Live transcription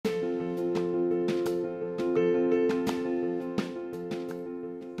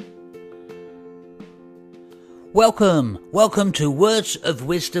Welcome to Words of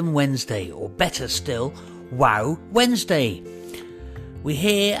Wisdom Wednesday, or better still, Wow Wednesday. We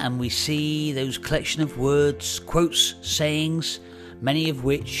hear and we see those collection of words, quotes, sayings, many of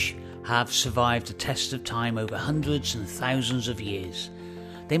which have survived a test of time over hundreds and thousands of years.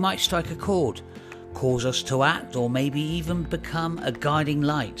 They might strike a chord, cause us to act, or maybe even become a guiding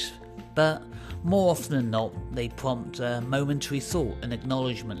light. But more often than not, they prompt a momentary thought and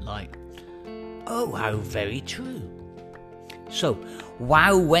acknowledgement like, "Oh, how very true." So,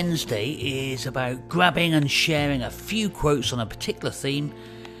 Wow Wednesday is about grabbing and sharing a few quotes on a particular theme,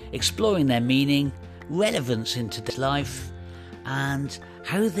 exploring their meaning, relevance in today's life, and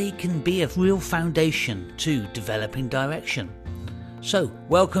how they can be a real foundation to developing direction. So,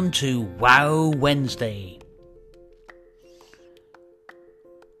 welcome to Wow Wednesday.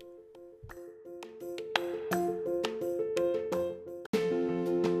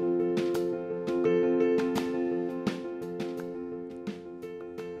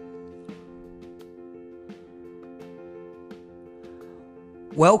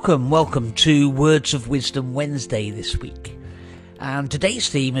 Welcome to Words of Wisdom Wednesday this week. And today's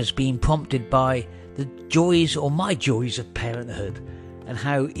theme has been prompted by the joys, or my joys, of parenthood, and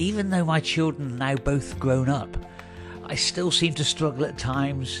how even though my children are now both grown up, I still seem to struggle at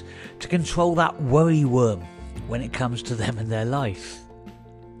times to control that worry worm when it comes to them and their life.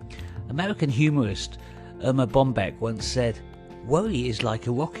 American humorist Erma Bombeck once said, "Worry is like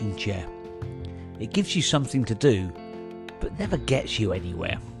a rocking chair. It gives you something to do, but never gets you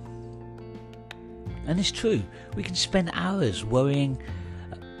anywhere." And it's true, we can spend hours worrying,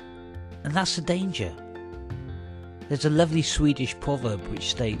 and that's the danger. There's a lovely Swedish proverb which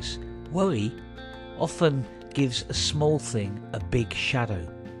states, "Worry often gives a small thing a big shadow."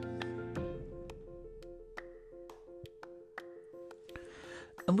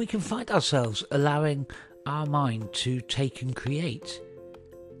 And we can find ourselves allowing our mind to take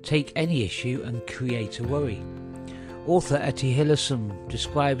any issue and create a worry. Author Etty Hillesum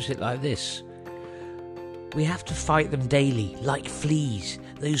describes it like this: "We have to fight them daily, like fleas,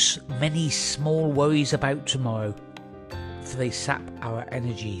 those many small worries about tomorrow, for they sap our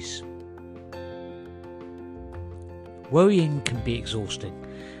energies." Worrying can be exhausting,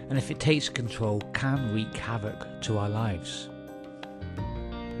 and if it takes control, can wreak havoc to our lives.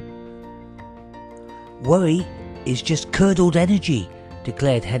 "Worry is just curdled energy,"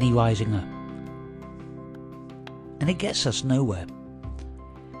 declared Henny Risinger. And it gets us nowhere.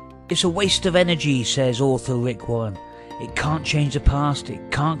 "It's a waste of energy," says author Rick Warren. "It can't change the past, it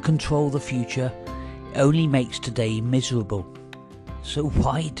can't control the future, it only makes today miserable. So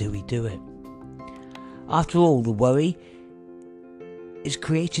why do we do it?" After all, the worry is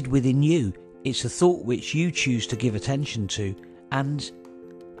created within you. It's a thought which you choose to give attention to and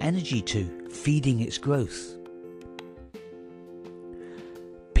energy to, feeding its growth.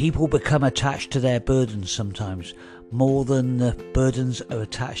 People become attached to their burdens sometimes, more than the burdens are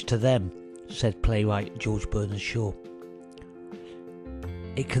attached to them, said playwright George Bernard Shaw.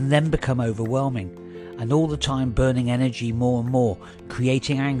 It can then become overwhelming, and all the time burning energy more and more,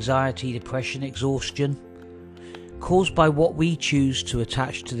 creating anxiety, depression, exhaustion, caused by what we choose to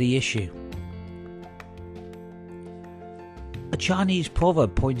attach to the issue. A Chinese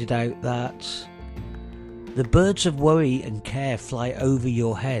proverb pointed out that the birds of worry and care fly over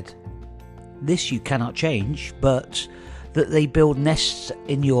your head. This you cannot change, but that they build nests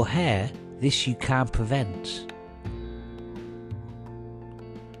in your hair, this you can prevent.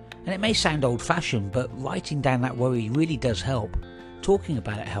 And it may sound old-fashioned, but writing down that worry really does help. Talking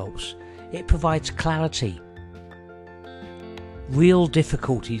about it helps. It provides clarity. Real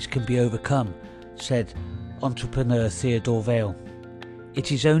difficulties can be overcome, said entrepreneur Theodore Vail.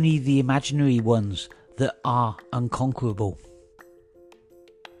 It is only the imaginary ones that are unconquerable.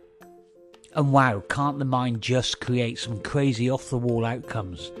 And wow, can't the mind just create some crazy off-the-wall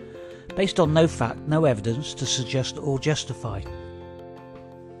outcomes based on no fact, no evidence to suggest or justify?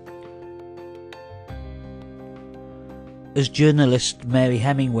 As journalist Mary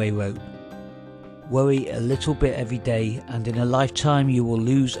Hemingway wrote, "Worry a little bit every day, and in a lifetime you will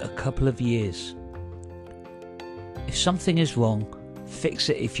lose a couple of years. If something is wrong, fix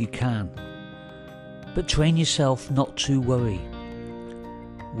it if you can. But train yourself not to worry.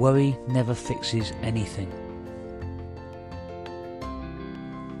 Worry never fixes anything."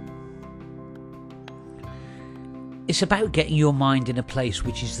 It's about getting your mind in a place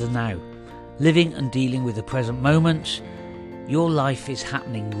which is the now, living and dealing with the present moment. Your life is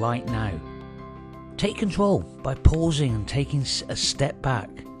happening right now. Take control by pausing and taking a step back.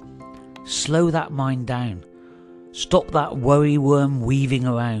 Slow that mind down. Stop that worry worm weaving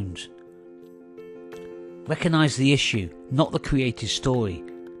around. Recognise the issue, not the created story.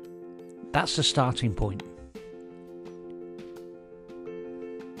 That's the starting point.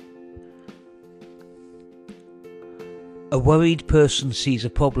 A worried person sees a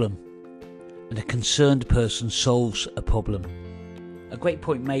problem, and a concerned person solves a problem. A great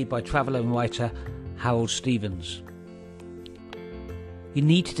point made by traveller and writer Harold Stevens. You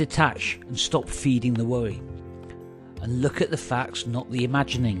need to detach and stop feeding the worry, and look at the facts, not the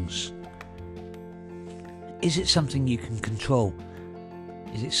imaginings. Is it something you can control?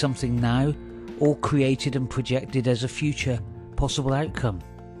 Is it something now, or created and projected as a future possible outcome?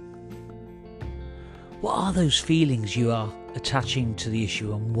 What are those feelings you are attaching to the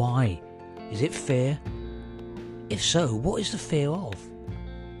issue, and why? Is it fear? If so, what is the fear of?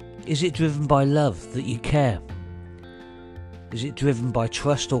 Is it driven by love, that you care? Is it driven by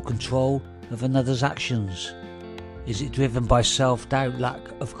trust or control of another's actions? Is it driven by self-doubt, lack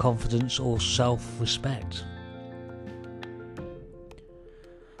of confidence, or self-respect?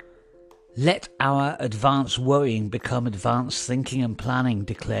 Let our advanced worrying become advanced thinking and planning,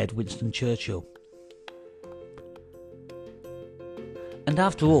 declared Winston Churchill. And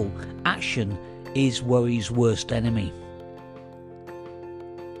after all, action is worry's worst enemy.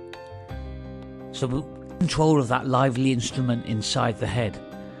 So with control of that lively instrument inside the head,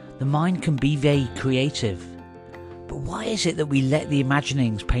 the mind can be very creative. But why is it that we let the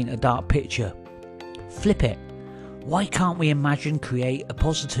imaginings paint a dark picture? Flip it. Why can't we imagine, create a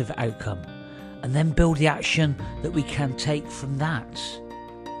positive outcome, and then build the action that we can take from that?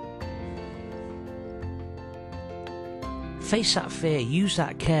 Face that fear, use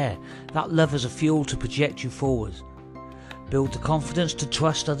that care, that love as a fuel to project you forward. Build the confidence to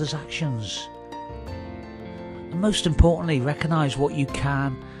trust others' actions. And most importantly, recognise what you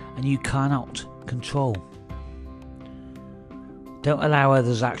can and you cannot control. Don't allow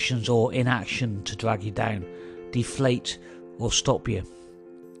others' actions or inaction to drag you down, deflate or stop you.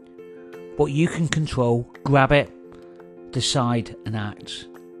 What you can control, grab it, decide and act.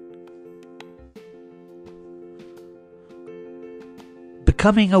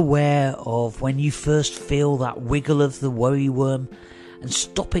 Becoming aware of when you first feel that wiggle of the worry worm and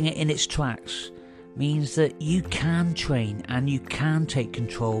stopping it in its tracks means that you can train and you can take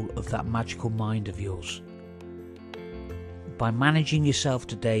control of that magical mind of yours. By managing yourself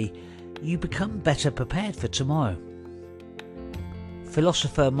today, you become better prepared for tomorrow.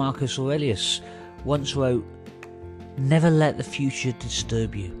 Philosopher Marcus Aurelius once wrote, "Never let the future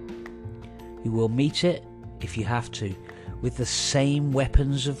disturb you. You will meet it, if you have to, with the same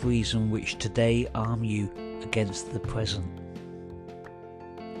weapons of reason which today arm you against the present."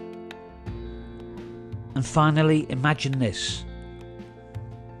 And finally, imagine this.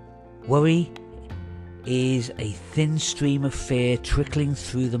 Worry is a thin stream of fear trickling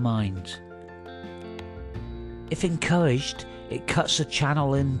through the mind. If encouraged, it cuts a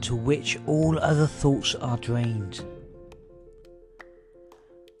channel into which all other thoughts are drained.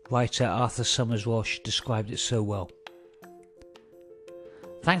 Writer Arthur Summers Roche described it so well.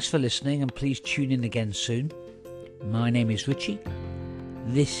 Thanks for listening, and please tune in again soon. My name is Richie.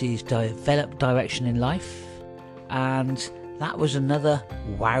 This is Develop Direction in Life, and that was another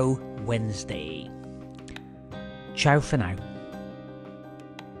Wow Wednesday. Ciao for now.